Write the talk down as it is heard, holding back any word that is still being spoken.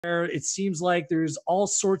It seems like there's all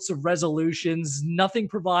sorts of resolutions. Nothing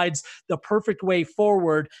provides the perfect way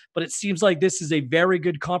forward, but it seems like this is a very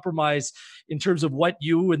good compromise in terms of what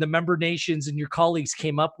you and the member nations and your colleagues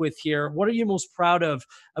came up with here. What are you most proud of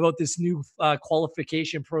about this new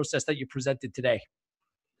qualification process that you presented today?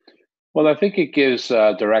 Well, I think it gives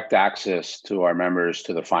direct access to our members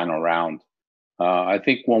to the final round. I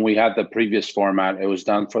think when we had the previous format, it was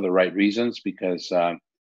done for the right reasons because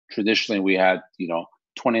traditionally we had,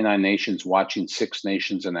 29 nations watching 6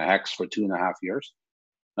 nations in a hex for 2.5 years.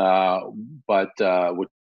 Uh, but which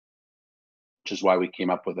is why we came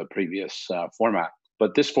up with a previous format.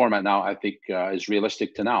 But this format now, I think, is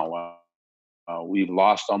realistic to now. We've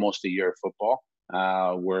lost almost a year of football.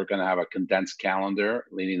 We're going to have a condensed calendar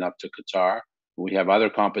leading up to Qatar. We have other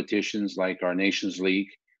competitions like our Nations League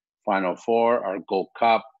Final Four, our Gold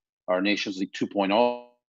Cup, our Nations League 2.0,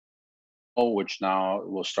 which now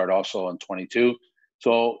will start also in 22.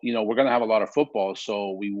 So, we're going to have a lot of football.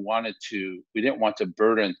 So we didn't want to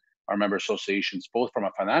burden our member associations, both from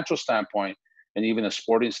a financial standpoint and even a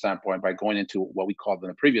sporting standpoint, by going into what we called in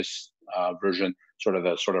the previous version, sort of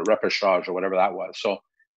repechage or whatever that was. So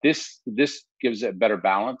this gives it a better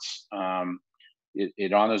balance.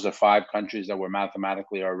 It honors the 5 countries that were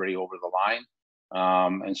mathematically already over the line.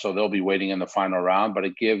 And so they'll be waiting in the final round, but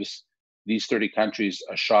it gives these 30 countries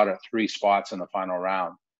a shot at 3 spots in the final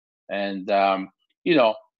round. And,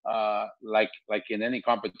 like in any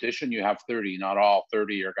competition, you have 30. Not all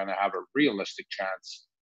 30 are going to have a realistic chance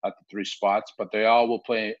at the 3 spots, but they all will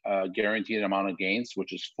play a guaranteed amount of games,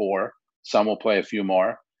 which is 4. Some will play a few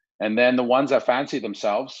more. And then the ones that fancy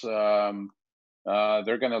themselves, they're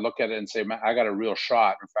going to look at it and say, "Man, I got a real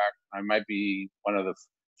shot. In fact, I might be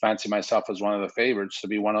fancy myself as one of the favorites to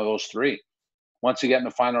be one of those 3." Once you get in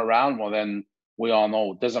the final round, well, then we all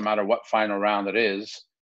know it doesn't matter what final round it is.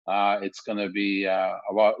 It's going to be a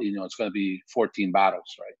lot. It's going to be 14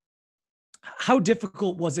 battles, right? How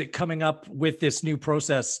difficult was it coming up with this new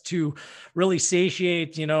process to really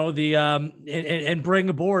satiate, and bring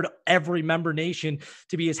aboard every member nation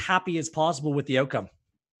to be as happy as possible with the outcome?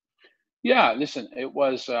 Yeah, listen, it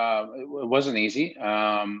wasn't easy.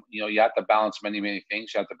 You have to balance many, many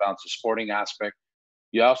things. You have to balance the sporting aspect.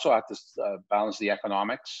 You also have to balance the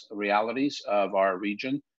economics realities of our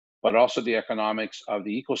region, but also the economics of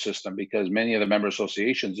the ecosystem, because many of the member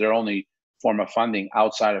associations, their only form of funding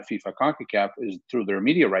outside of FIFA CONCACAF is through their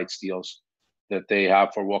media rights deals that they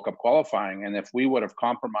have for World Cup qualifying. And if we would have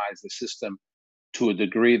compromised the system to a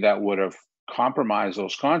degree that would have compromised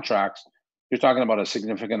those contracts, you're talking about a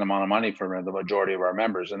significant amount of money for the majority of our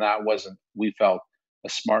members. And that wasn't, we felt, a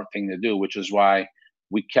smart thing to do, which is why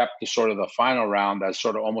we kept the final round as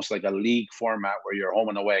sort of almost like a league format where you're home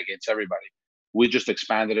and away against everybody. We just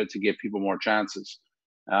expanded it to give people more chances.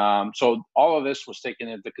 So all of this was taken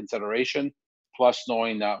into consideration, plus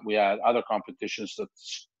knowing that we had other competitions to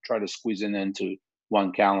try to squeeze into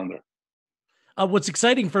one calendar. What's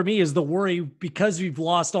exciting for me is the worry, because we've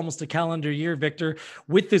lost almost a calendar year, Victor,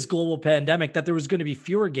 with this global pandemic, that there was going to be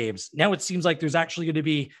fewer games. Now it seems like there's actually going to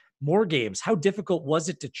be more games. How difficult was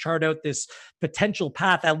it to chart out this potential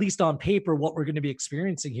path, at least on paper, what we're going to be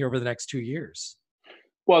experiencing here over the next 2 years?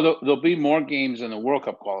 Well, there'll be more games in the World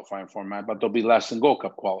Cup qualifying format, but there'll be less in Gold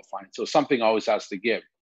Cup qualifying. So something always has to give.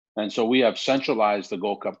 And so we have centralized the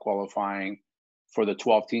Gold Cup qualifying for the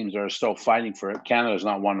 12 teams that are still fighting for it. Canada is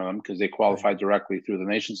not one of them because they qualified directly through the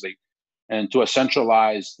Nations League. And to a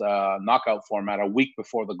centralized knockout format a week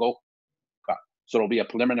before the Gold Cup. So it'll be a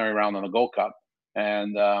preliminary round on the Gold Cup.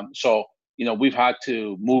 And we've had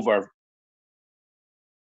to move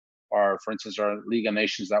for instance, our League of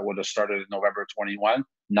Nations that would have started in November 21,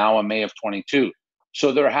 now in May of 22.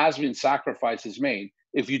 So there has been sacrifices made.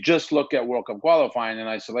 If you just look at World Cup qualifying in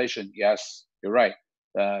isolation, yes, you're right.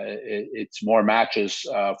 It's more matches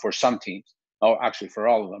for some teams. Oh, actually, for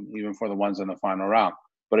all of them, even for the ones in the final round.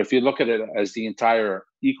 But if you look at it as the entire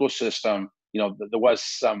ecosystem, there was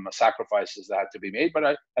some sacrifices that had to be made. But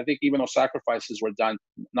I think even those sacrifices were done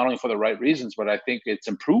not only for the right reasons, but I think it's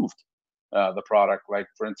improved the product, like,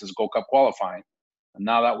 for instance, Gold Cup qualifying. And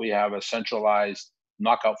now that we have a centralized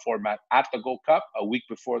knockout format at the Gold Cup a week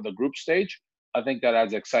before the group stage, I think that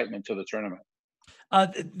adds excitement to the tournament.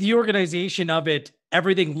 The organization of it,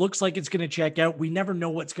 everything looks like it's going to check out. We never know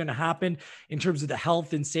what's going to happen in terms of the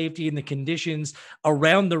health and safety and the conditions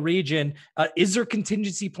around the region. Is there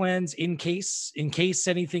contingency plans in case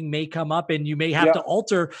anything may come up and you may have to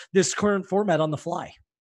alter this current format on the fly?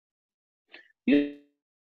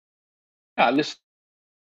 Yeah, listen.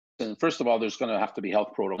 First of all, there's going to have to be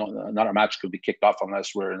health protocol. Not a match could be kicked off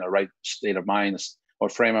unless we're in the right state of mind or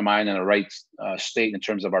frame of mind in the right state in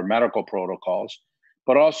terms of our medical protocols.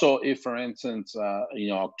 But also, if, for instance,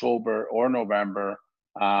 October or November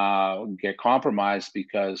get compromised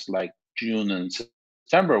because like June and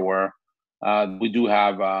September were, we do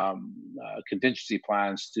have contingency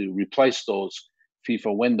plans to replace those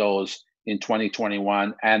FIFA windows in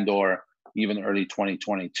 2021 and or even early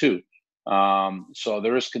 2022. So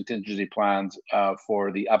there is contingency plans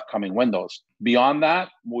for the upcoming windows. Beyond that,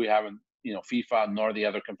 we haven't, FIFA nor the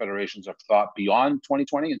other confederations have thought beyond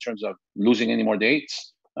 2020 in terms of losing any more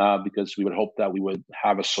dates, because we would hope that we would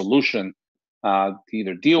have a solution to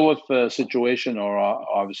either deal with the situation or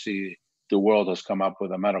obviously the world has come up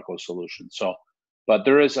with a medical solution. So, but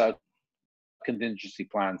there is a contingency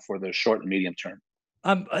plan for the short and medium term.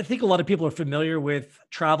 I think a lot of people are familiar with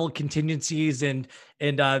travel contingencies and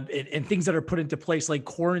things that are put into place, like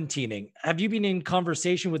quarantining. Have you been in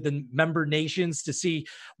conversation with the member nations to see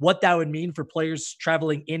what that would mean for players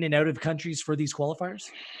traveling in and out of countries for these qualifiers?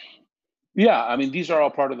 Yeah, I mean, these are all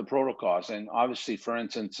part of the protocols. And obviously, for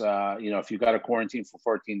instance, if you got a quarantine for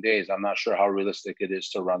 14 days, I'm not sure how realistic it is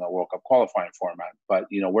to run a World Cup qualifying format. But,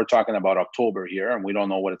 we're talking about October here, and we don't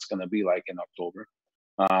know what it's going to be like in October.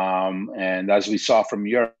 And as we saw from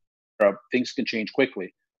Europe, things can change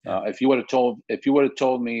quickly. If you would have told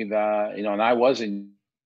me that, and I was in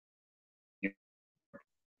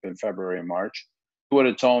February and March, you would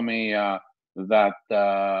have told me that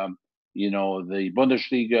the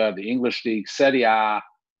Bundesliga, the English league, Serie A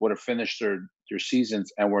would have finished their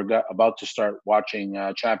seasons, and we're about to start watching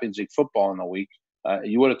Champions League football in a week.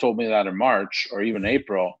 You would have told me that in March or even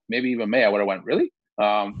April, maybe even May. I would have went, really?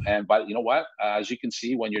 But you know what? As you can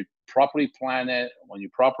see, when you properly plan it, when you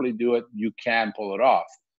properly do it, you can pull it off.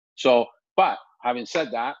 So, but having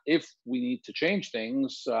said that, if we need to change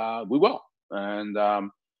things, we will.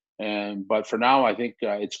 But for now, I think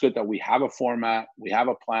it's good that we have a format, we have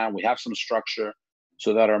a plan, we have some structure,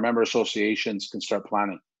 so that our member associations can start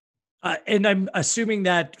planning. And I'm assuming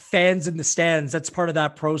that fans in the stands, that's part of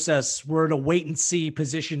that process. We're in a wait and see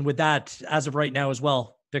position with that as of right now as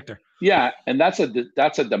well, Victor. Yeah, and that's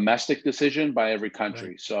a domestic decision by every country.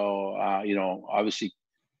 Right. So obviously,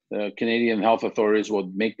 the Canadian health authorities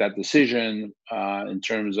will make that decision in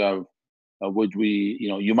terms of would we,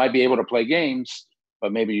 you might be able to play games,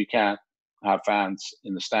 but maybe you can't have fans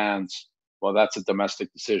in the stands. Well, that's a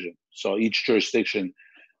domestic decision. So each jurisdiction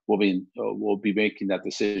will be making that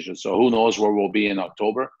decision. So who knows where we'll be in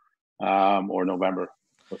October or November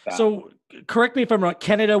with that. So correct me if I'm wrong,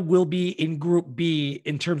 Canada will be in Group B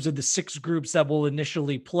in terms of the 6 groups that will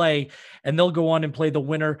initially play, and they'll go on and play the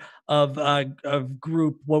winner of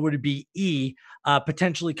Group, what would it be, E,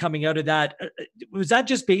 potentially coming out of that. Was that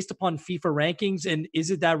just based upon FIFA rankings, and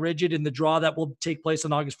is it that rigid? In the draw that will take place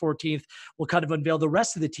on August 14th will kind of unveil the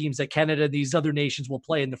rest of the teams that Canada and these other nations will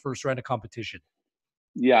play in the first round of competition?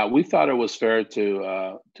 Yeah, we thought it was fair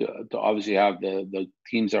to obviously have the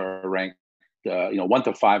teams that are ranked. 1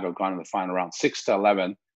 to 5 have gone in the final round. 6 to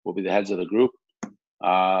 11 will be the heads of the group.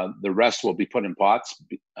 The rest will be put in pots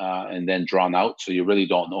and then drawn out, so you really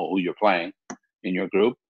don't know who you're playing in your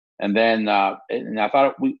group. And then, and I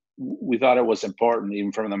thought we thought it was important,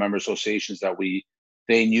 even from the member associations, that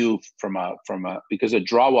they knew because the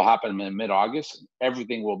draw will happen in mid-August.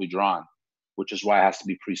 Everything will be drawn, which is why it has to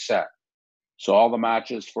be preset. So all the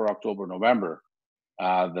matches for October, November,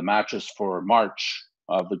 the matches for March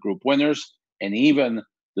of the group winners, and even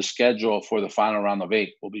the schedule for the final round of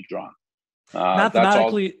 8 will be drawn.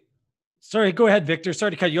 Mathematically, sorry, go ahead, Victor.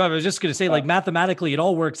 Sorry to cut you off. I was just going to say, mathematically, it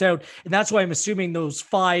all works out. And that's why I'm assuming those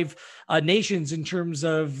 5 nations, in terms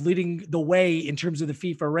of leading the way in terms of the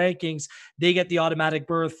FIFA rankings, they get the automatic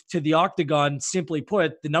berth to the octagon. Simply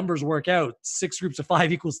put, the numbers work out. 6 groups of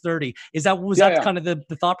 5 equals 30. Was that kind of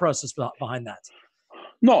the thought process behind that?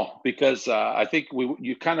 No, because I think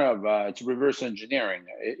you kind of it's reverse engineering.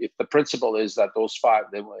 If the principle is that those 5,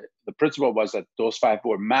 the principle was that those 5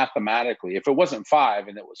 were mathematically. If it wasn't 5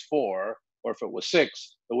 and it was 4, or if it was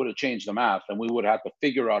 6, it would have changed the math, and we would have to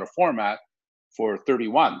figure out a format for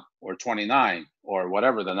 31 or 29 or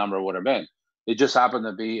whatever the number would have been. It just happened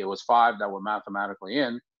to be it was 5 that were mathematically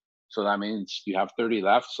in, so that means you have 30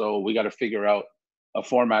 left. So we got to figure out a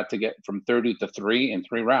format to get from 30 to 3 in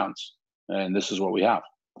 3 rounds, and this is what we have.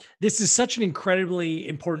 This is such an incredibly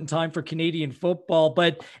important time for Canadian football,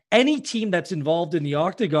 but any team that's involved in the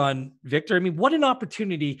octagon, Victor, I mean, what an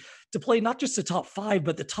opportunity to play not just the top 5,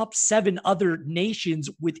 but the top 7 other nations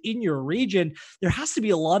within your region. There has to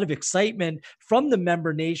be a lot of excitement from the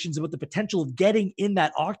member nations about the potential of getting in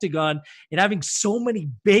that octagon and having so many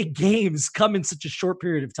big games come in such a short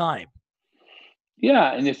period of time.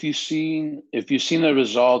 Yeah, and if you've seen the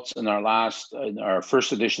results in our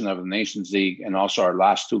first edition of the Nations League, and also our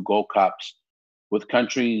last 2 Gold Cups, with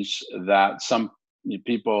countries that some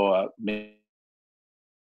people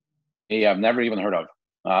have never even heard of,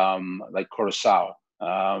 like Curacao,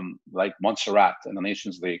 like Montserrat in the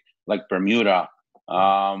Nations League, like Bermuda.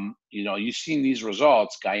 You've seen these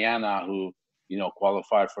results. Guyana, who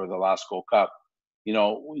qualified for the last Gold Cup.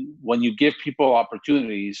 When you give people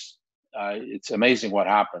opportunities, it's amazing what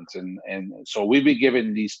happens. And so we've been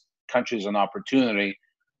giving these countries an opportunity,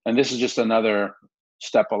 and this is just another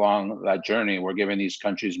step along that journey. We're giving these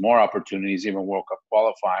countries more opportunities, even World Cup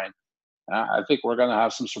qualifying. I think we're going to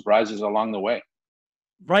have some surprises along the way.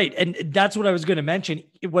 Right. And that's what I was going to mention,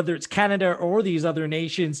 whether it's Canada or these other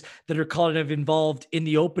nations that are kind of involved in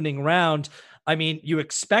the opening round. I mean, you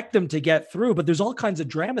expect them to get through, but there's all kinds of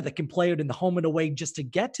drama that can play out in the home and away just to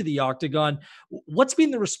get to the octagon. What's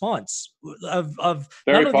been the response of not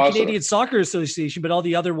Very only the positive. Canadian Soccer Association, but all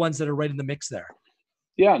the other ones that are right in the mix there?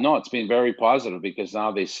 Yeah, no, it's been very positive because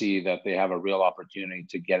now they see that they have a real opportunity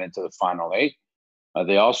to get into the final eight.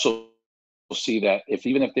 They also see that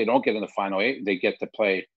even if they don't get in the final eight, they get to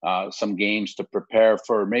play some games to prepare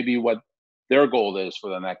for maybe what their goal is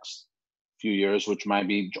for the next few years, which might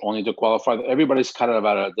be only to qualify. Everybody's kind of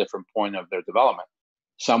at a different point of their development.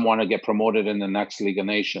 Some want to get promoted in the next League of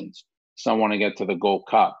Nations. Some want to get to the Gold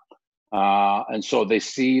Cup. And so they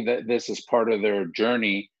see that this is part of their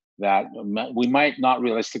journey, that we might not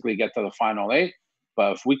realistically get to the final eight,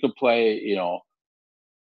 but if we could play,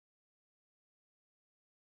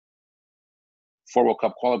 4 World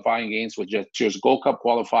Cup qualifying games with just Gold Cup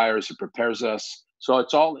qualifiers, it prepares us. So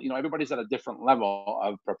it's all, everybody's at a different level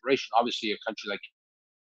of preparation. Obviously, a country like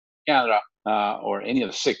Canada or any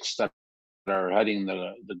of the 6 that are heading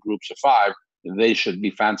the groups of 5, they should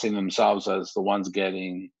be fancying themselves as the ones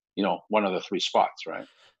getting, one of the 3 spots, right?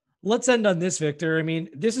 Let's end on this, Victor. I mean,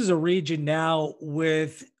 this is a region now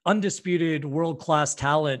with undisputed world-class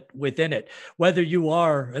talent within it. Whether you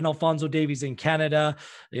are an Alphonso Davies in Canada,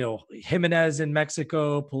 Jimenez in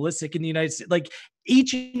Mexico, Pulisic in the United States, like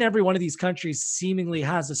each and every one of these countries seemingly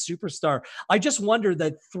has a superstar. I just wonder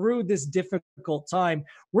that through this difficult time,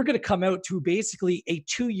 we're going to come out to basically a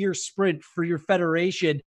 2-year sprint for your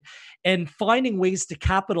federation and finding ways to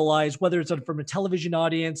capitalize, whether it's from a television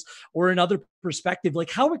audience or another perspective. Like,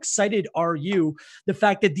 how excited are you the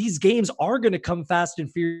fact that these games are going to come fast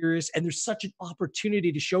and furious, and there's such an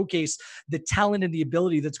opportunity to showcase the talent and the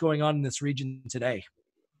ability that's going on in this region today?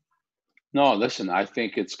 No, listen, I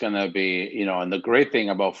think it's going to be, and the great thing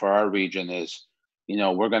about for our region is,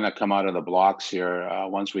 we're going to come out of the blocks here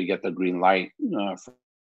once we get the green light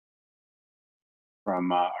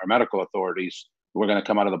from our medical authorities. We're going to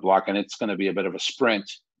come out of the block, and it's going to be a bit of a sprint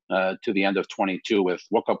to the end of 22 with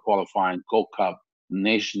World Cup qualifying, Gold Cup,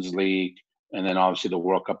 Nations League, and then obviously the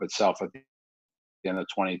World Cup itself at the end of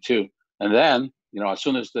 22. And then, as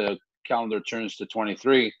soon as the calendar turns to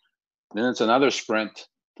 23, then it's another sprint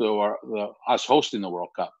to us hosting the World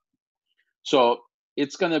Cup. So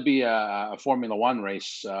it's going to be a Formula One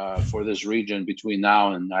race for this region between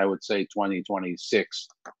now and I would say 2026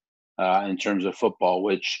 in terms of football,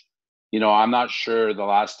 which, I'm not sure the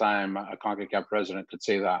last time a CONCACAF president could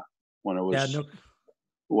say that when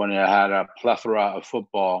when it had a plethora of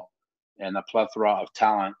football and a plethora of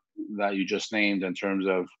talent that you just named in terms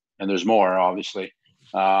of, and there's more obviously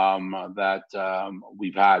that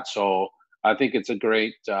we've had. So I think it's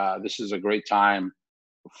this is a great time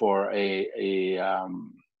for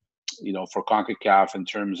for CONCACAF in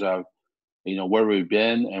terms of, where we've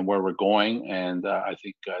been and where we're going. And I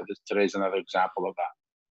think today's another example of that.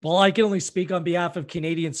 Well, I can only speak on behalf of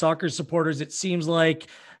Canadian soccer supporters. It seems like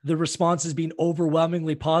the response has been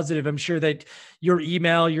overwhelmingly positive. I'm sure that your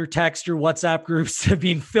email, your text, your WhatsApp groups have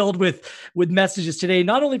been filled with messages today,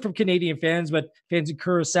 not only from Canadian fans, but fans in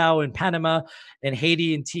Curacao and Panama and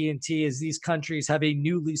Haiti and TNT, as these countries have a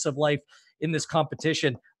new lease of life in this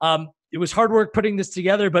competition. It was hard work putting this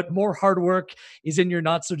together, but more hard work is in your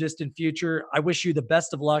not so distant future. I wish you the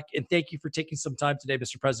best of luck, and thank you for taking some time today,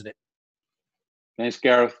 Mr. President. Thanks,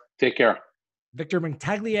 Gareth. Take care. Victor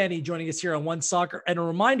MONTAGLIANI joining us here on One Soccer. And a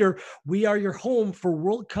reminder, we are your home for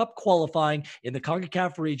World Cup qualifying in the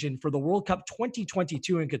CONCACAF region for the World Cup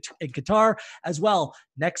 2022 in Qatar, as well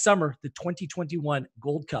next summer, the 2021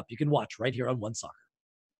 Gold Cup. You can watch right here on One Soccer.